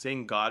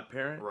saying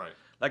godparent. Right.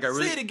 Like, I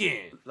really Say it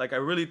again. Like, I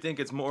really think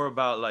it's more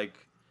about,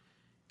 like,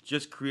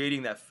 just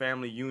creating that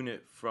family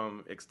unit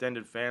from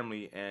extended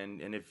family,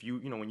 and if you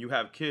know, when you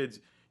have kids,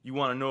 you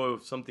want to know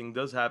if something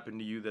does happen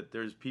to you, that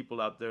there's people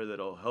out there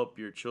that'll help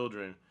your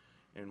children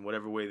in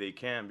whatever way they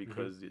can,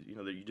 because you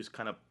know, that you just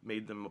kind of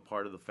made them a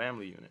part of the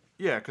family unit.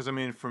 Yeah, because I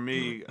mean, for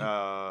me,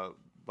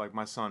 like,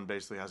 my son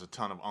basically has a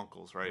ton of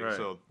uncles, right? Right.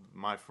 So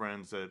my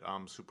friends that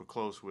I'm super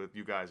close with,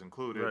 you guys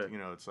included, Right. you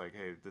know, it's like,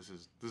 hey, this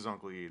is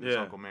Uncle E, this is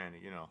Yeah. Uncle Manny,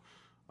 you know,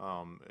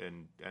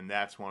 and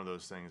that's one of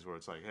those things where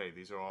it's like, hey,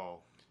 these are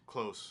all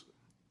close.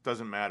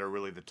 Doesn't matter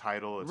really the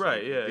title. It's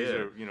Right, like, yeah, these yeah.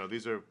 are, you know,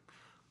 these are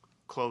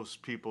close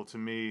people to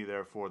me.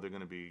 Therefore, they're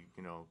going to be,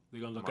 you know,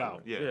 They're gonna look my-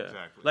 out. Yeah, Yeah,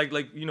 exactly.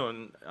 Like, you know,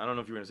 and I don't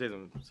know if you were gonna say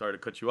something. Sorry to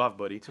cut you off,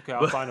 buddy. It's okay.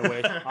 I'll find a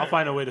way. I'll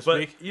find a way to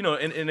But speak. you know,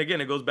 and again,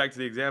 it goes back to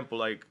the example.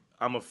 Like,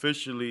 I'm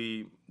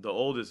officially the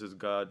oldest as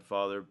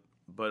godfather,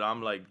 but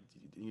I'm like,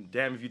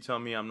 damn if you tell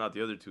me I'm not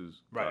the other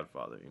two's Right.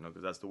 godfather. You know,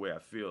 because that's the way I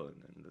feel,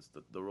 and that's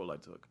the role I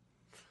took.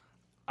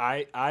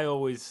 I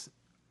always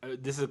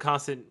this is a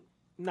constant,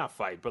 not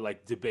fight, but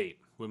like debate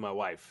with my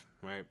wife,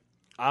 right?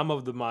 I'm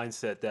of the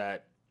mindset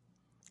that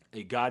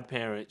a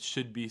godparent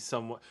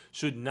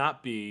should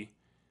not be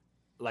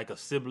like a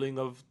sibling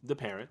of the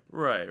parent,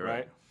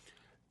 right?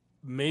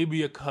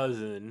 Maybe a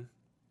cousin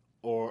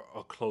or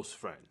a close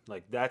friend.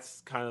 Like,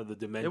 that's kind of the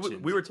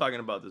dimension. We were talking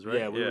about this, right?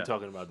 Yeah, we were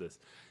talking about this.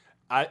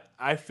 I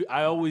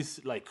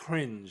always like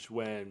cringe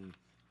when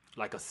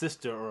like a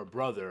sister or a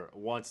brother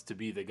wants to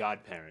be the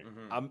godparent.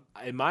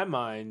 In my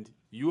mind,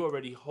 you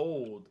already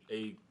hold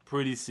a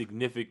pretty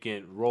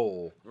significant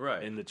role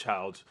Right. in the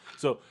child's.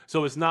 So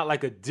it's not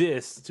like a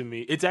diss to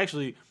me. It's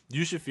actually,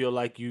 you should feel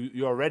like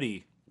you're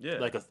already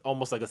like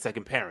almost like a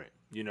second parent.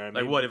 You know what I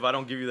Like, mean? what if I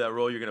don't give you that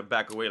role? You're gonna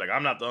back away. Like,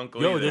 I'm not the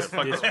uncle. Yo, either.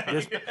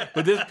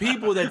 but there's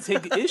people that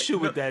take issue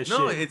with that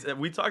No, shit.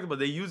 we talked about.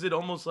 They use it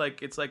almost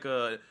like it's like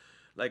a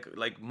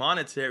like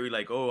monetary.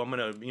 Like, oh, I'm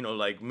gonna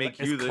like make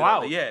It's you the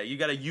clout. Yeah, you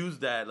gotta use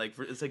that. Like,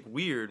 it's like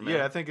weird, man.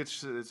 Yeah, I think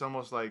it's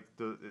almost like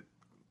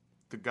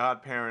the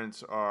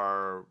godparents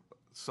are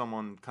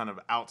someone kind of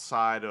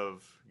outside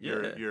of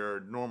your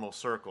normal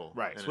circle.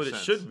 Right. in That's a what it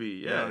sense. should be.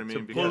 You Yeah, know what I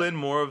mean? to pull in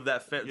more of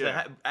that,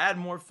 Yeah. add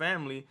more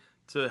family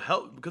to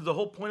help, because the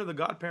whole point of the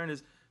godparent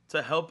is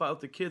to help out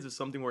the kids if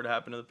something were to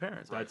happen to the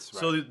parents. That's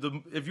So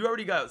if you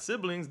already got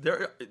siblings,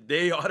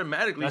 they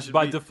automatically That's should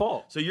by be,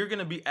 default. So you're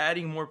gonna be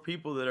adding more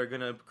people that are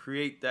gonna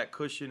create that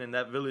cushion and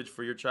that village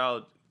for your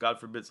child. God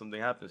forbid something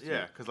happens to you.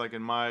 Yeah, because like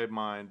in my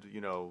mind, you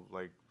know,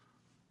 like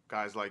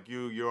guys like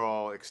you're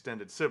all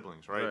extended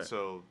siblings, right? Right.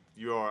 So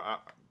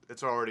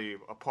it's already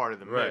a part of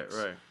the Right, mix.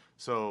 right.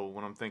 So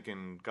when I'm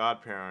thinking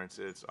godparents,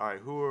 it's all right.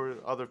 Who are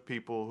other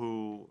people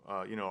who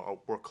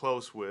we're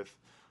close with,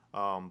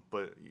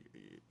 but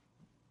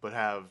but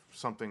have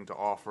something to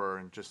offer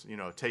and just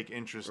take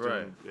interest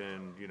Right.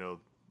 in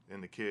in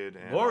the kid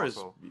and Boris.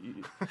 also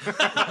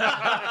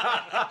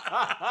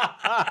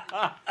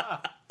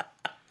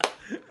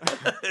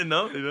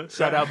No.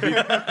 Shout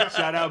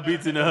out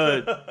Beats in the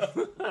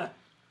Hood.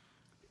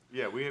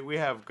 yeah, we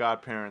have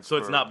godparents. So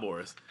it's for not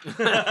Boris.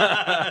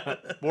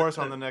 Boris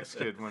on the next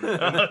kid when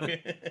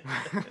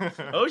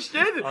Oh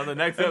shit! On the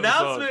next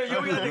announcement,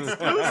 yo, we got an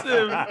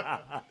exclusive.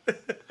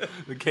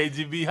 The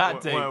KGB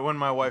hot take. when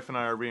my wife and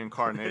I are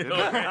reincarnated.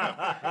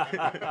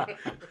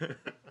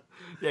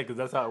 Yeah, because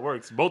that's how it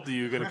works. Both of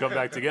you are going to come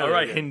back together. All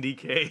right, again. Hindi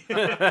K.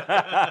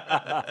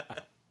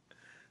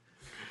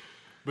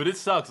 But it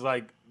sucks,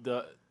 like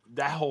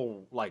that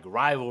whole like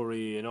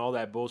rivalry and all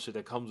that bullshit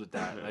that comes with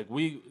that. Like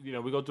we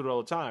go through it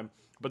all the time.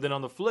 But then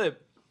on the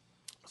flip,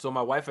 so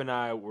my wife and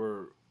I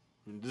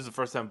this is the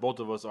first time both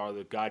of us are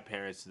the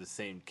godparents to the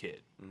same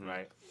kid,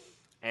 right?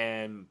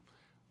 And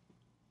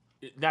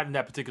not in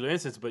that particular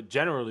instance, but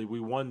generally we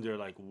wonder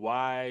like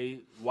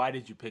why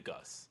did you pick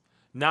us?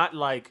 Not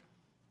like,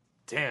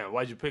 damn,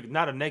 why'd you pick?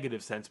 Not a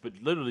negative sense, but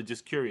literally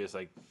just curious,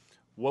 like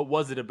what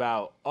was it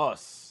about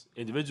us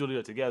individually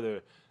or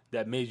together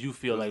that made you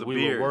feel like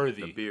we were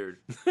worthy? The beard.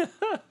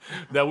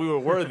 That we were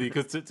worthy,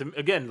 because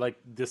again, like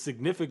the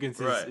significance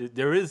is Right.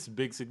 there is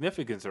big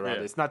significance around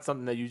Yeah. it. It's not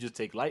something that you just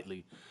take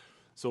lightly.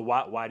 So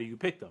why do you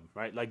pick them,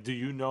 right? Like, do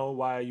you know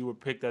why you were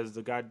picked as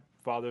the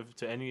godfather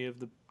to any of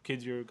the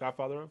kids you're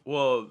godfather of?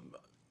 Well,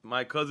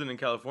 my cousin in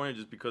California,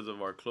 just because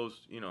of our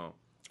close, But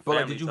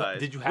like, family ties.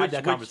 did you have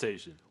that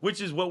conversation? Which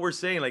is what we're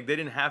saying. Like, they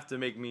didn't have to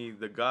make me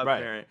the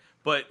godparent,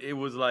 but it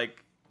was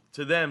like,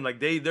 to them, like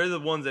they're the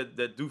ones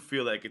that do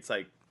feel like it's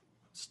like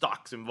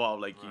stocks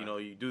involved. Like,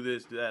 you do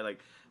this, do that. Like,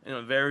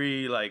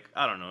 very like,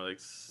 I don't know, like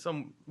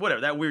some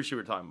whatever that weird shit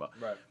we're talking about.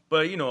 Right.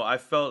 But I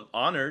felt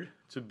honored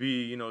to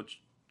be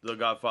the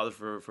godfather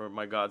for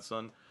my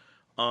godson.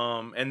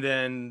 And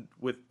then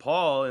with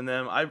Paul and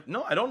them, I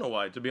don't know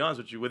why, to be honest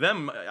with you. With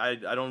them, I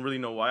don't really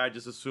know why. I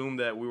just assumed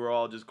that we were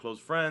all just close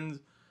friends,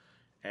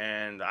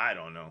 and I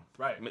don't know.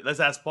 Right. Let's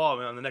ask Paul,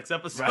 man, on the next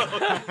episode.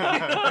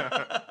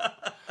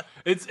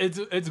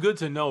 It's good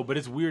to know, but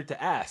it's weird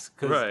to ask,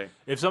 because Right.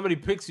 if somebody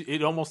picks you,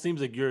 it almost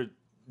seems like you're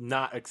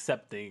not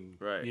accepting.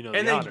 Right. The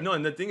And then honor.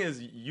 and the thing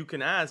is, you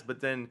can ask, but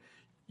then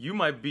you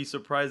might be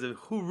surprised at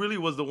who really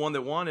was the one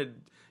that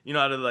wanted.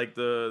 Out of like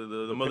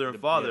the mother and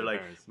father, the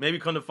like parents. maybe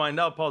come to find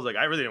out, Paul's like,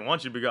 I really didn't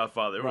want you to be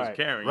godfather. It was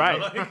Karen. Right.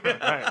 Like-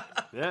 Right.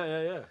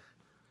 Yeah.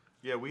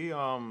 Yeah, we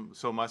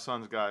so my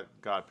son's got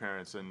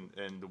godparents, and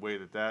the way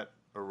that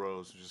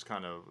arose was just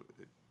kind of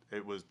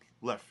it was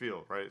left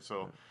field, right?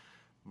 So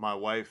my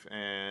wife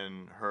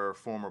and her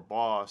former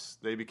boss,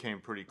 they became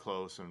pretty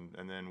close, and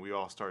then we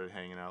all started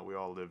hanging out. We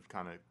all lived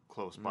kind of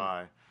close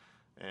by,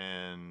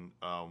 and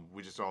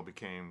we just all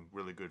became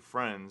really good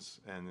friends.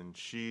 And then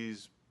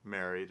she's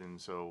married, and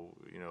so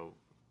the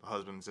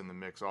husband's in the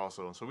mix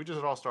also, and so we just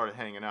all started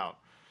hanging out.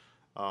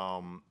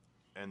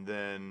 And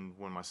then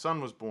when my son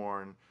was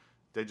born,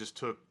 they just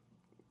took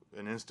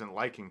an instant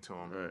liking to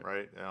him,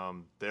 right?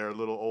 They're a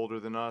little older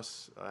than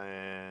us,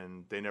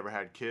 and they never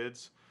had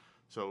kids,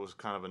 so it was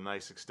kind of a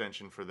nice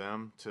extension for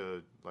them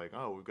to like,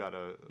 oh, we've got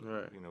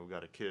we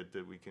got a kid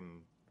that we can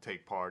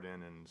take part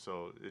in, and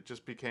so it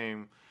just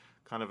became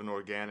kind of an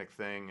organic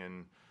thing,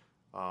 and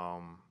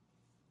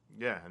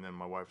and then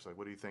my wife's like,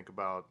 what do you think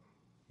about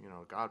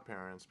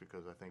godparents,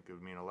 because I think it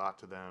would mean a lot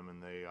to them,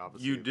 and they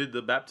obviously. You did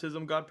the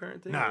baptism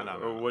godparent thing?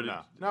 No,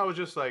 it was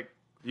just like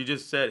You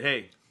just said,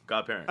 hey,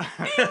 godparent.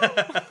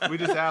 we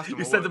just asked them.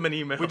 You sent them an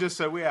email.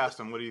 We asked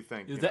them, what do you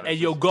think? Is You that, know, hey,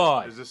 is yo, this-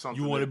 God, is this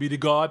something you want to that- be the You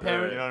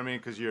godparent? know what I mean?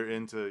 Because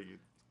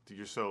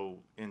you're so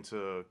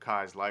into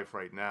Kai's life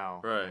right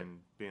now, Right. and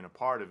being a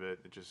part of it,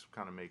 it just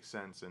kind of makes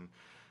sense.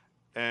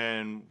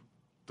 And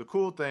the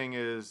cool thing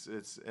is,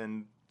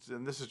 and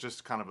this is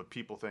just kind of a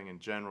people thing in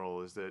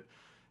general, is that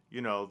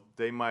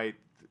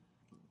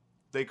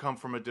they come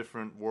from a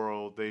different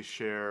world, they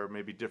share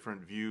maybe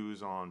different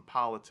views on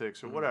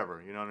politics or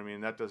whatever. You know what I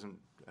mean? That doesn't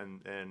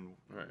and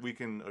Right. we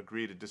can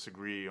agree to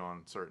disagree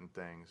on certain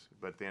things,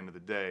 but at the end of the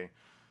day,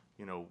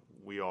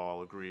 we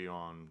all agree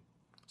on.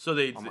 So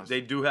they Almost.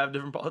 they do have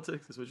different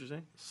politics, is what you're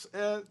saying?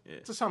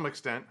 To some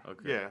extent,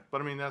 Okay. yeah.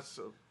 But I mean, that's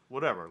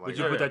whatever. Like, But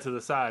you put that to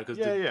the side because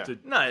Yeah.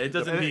 No, it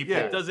doesn't. people.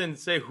 It doesn't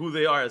say who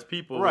they are as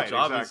people, Right, which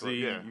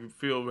obviously exactly, yeah. you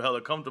feel hella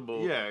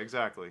comfortable. Yeah,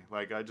 exactly.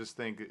 Like, I just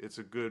think it's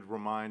a good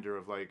reminder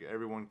of like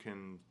everyone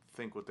can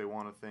think what they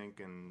want to think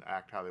and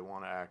act how they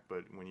want to act,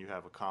 but when you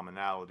have a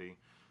commonality,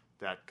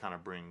 that kind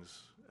of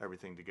brings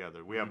everything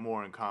together. We have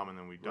more in common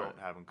than we don't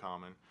have in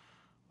common,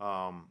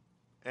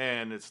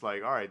 and it's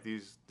like, all right,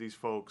 these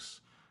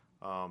folks,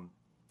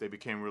 they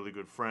became really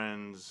good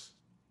friends.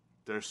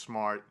 They're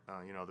smart,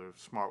 they're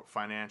smart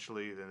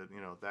financially,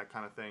 that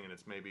kind of thing, and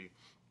it's maybe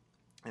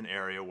an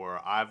area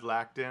where I've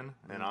lacked in,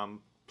 and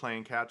I'm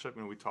playing catch up.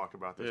 We talked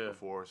about this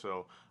before,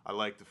 so I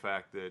like the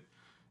fact that,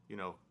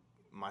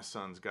 my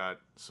son's got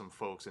some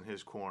folks in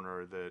his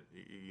corner that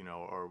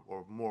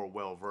are more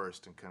well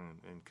versed and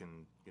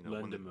can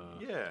Lend when him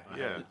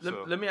yeah.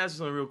 Let me ask you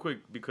something real quick,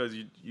 because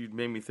you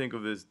made me think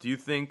of this. Do you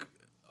think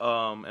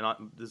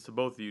this is to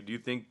both of you, do you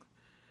think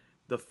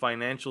the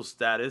financial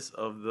status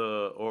of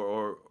the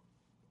or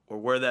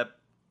where that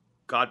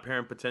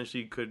godparent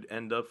potentially could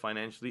end up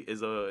financially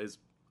is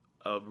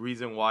a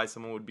reason why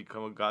someone would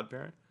become a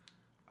godparent?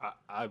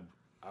 I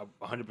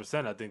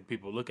 100%. I think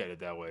people look at it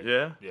that way.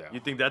 Yeah? Yeah. You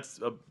think that's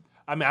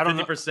I mean, I don't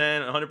know.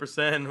 50%,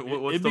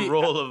 100%? What's It'd the be-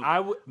 role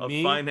of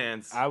me,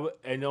 finance?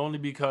 And only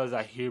because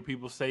I hear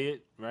people say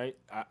it, right?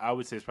 I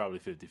would say it's probably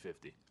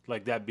 50-50.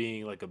 Like that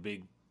being like a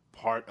big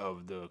part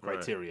of the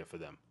criteria for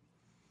them.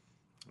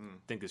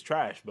 Think it's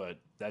trash, but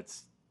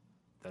that's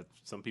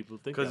some people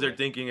think Because that they're way.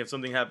 thinking if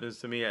something happens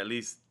to me, at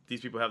least these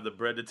people have the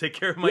bread to take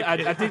care of my Yeah,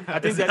 kid. I think that, I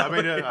think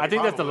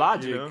that's the probably,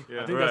 logic. you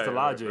know? I think that's the Right,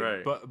 logic.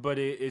 right. But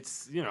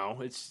it's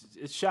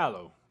it's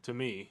shallow to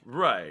me.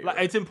 Right. Like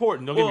it's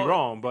important. Don't get me Well,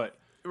 wrong, but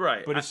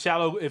right. it's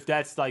shallow if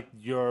that's like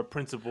your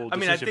principal. I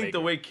mean, I decision think the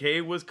maker. way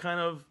Kay was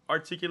kind of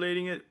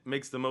articulating it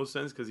makes the most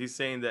sense because he's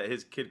saying that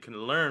his kid can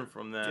learn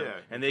from them Yeah,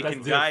 and they that's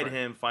can guide different.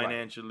 him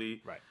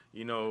financially. Right.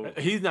 You know,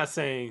 He's not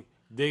saying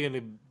they're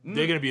gonna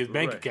be his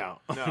bank Right.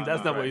 account. No, That's no,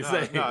 not what right. he's No,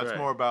 saying. No, it's Right.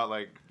 more about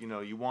like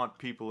you want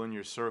people in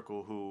your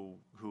circle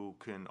who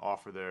can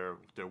offer their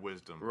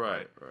wisdom.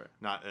 Right.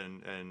 Not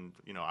and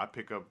I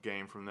pick up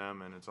game from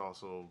them, and it's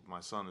also my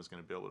son is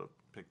going to be able to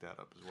pick that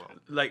up as well.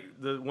 like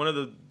one of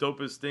the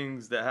dopest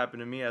things that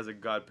happened to me as a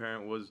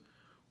godparent was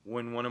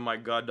when one of my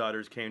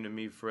goddaughters came to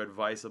me for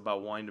advice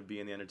about wanting to be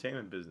in the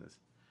entertainment business.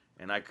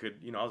 And I could,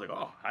 I was like,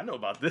 oh, I know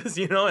about this,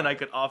 and I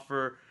could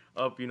offer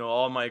up,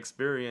 all my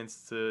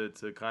experience to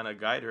kind of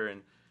guide her.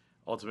 And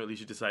ultimately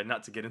she decided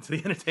not to get into the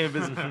entertainment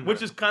business,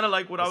 which is kind of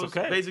like what I was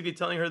okay. basically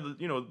telling her,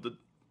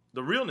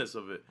 the realness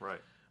of it.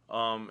 Right.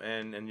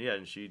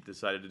 And she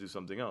decided to do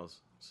something else.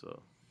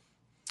 So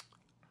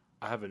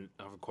I have a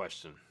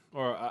question,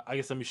 or I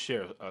guess let me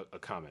share a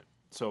comment.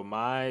 So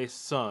my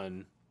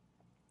son,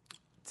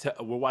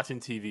 we're watching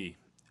TV,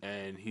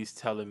 and he's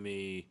telling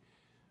me,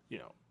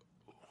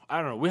 I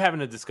don't know. We're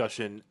having a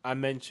discussion. I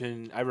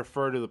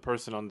refer to the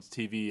person on the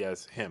TV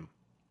as him,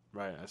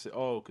 right? I said,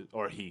 oh,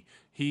 or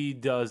he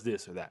does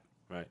this or that,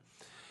 right?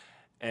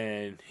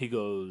 And he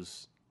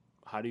goes,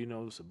 how do you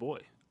know it's a boy?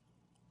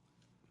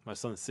 My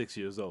son's 6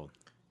 years old.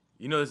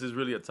 this is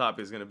really a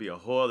topic. It's going to be a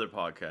whole other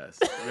podcast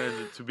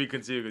to be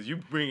considered because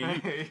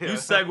you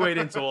segued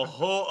into a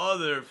whole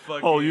other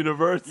fucking Whole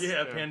universe.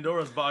 Yeah,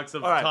 Pandora's box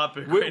of All right.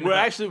 topic. We're right now.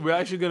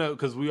 actually gonna,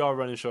 because we are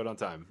running short on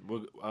time.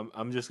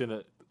 I'm just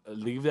gonna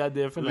leave that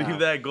there for now. Leave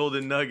that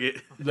golden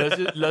nugget.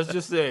 Let's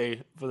just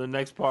say for the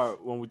next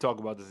part when we talk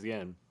about this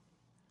again,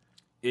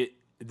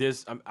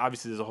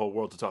 obviously there's a whole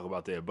world to talk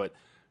about there, but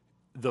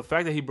the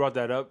fact that he brought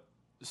that up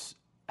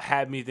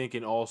had me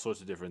thinking all sorts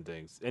of different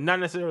things, and not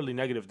necessarily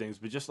negative things,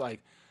 but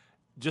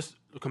just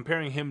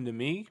comparing him to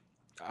me.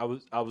 I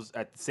was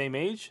at the same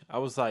age. I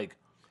was like,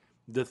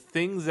 the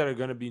things that are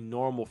going to be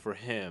normal for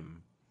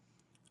him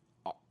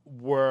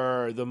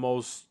were the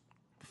most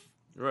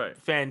Right.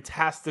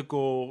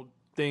 fantastical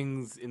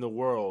things in the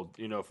world,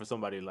 for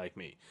somebody like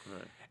me.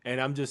 Right. And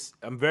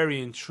I'm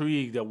very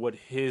intrigued at what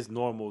his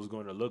normal is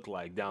going to look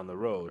like down the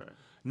road.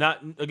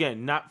 Right.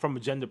 Not from a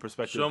gender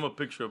perspective. Show him a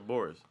picture of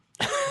Boris.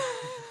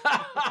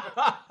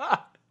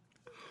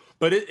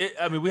 But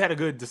we had a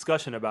good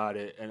discussion about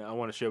it, and I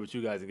want to share with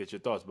you guys and get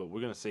your thoughts. But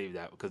we're gonna save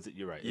that because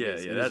you're right. Yeah,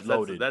 It is that's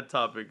loaded. that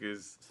topic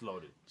is It's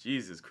loaded.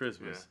 Jesus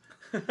Christmas.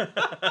 All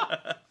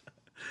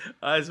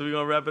right, so we're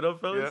gonna wrap it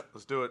up, fellas. Yeah,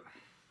 let's do it.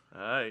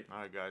 All right. All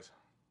right, guys.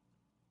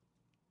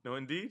 No,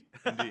 indeed.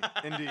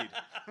 Indeed.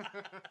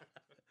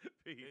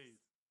 Peace.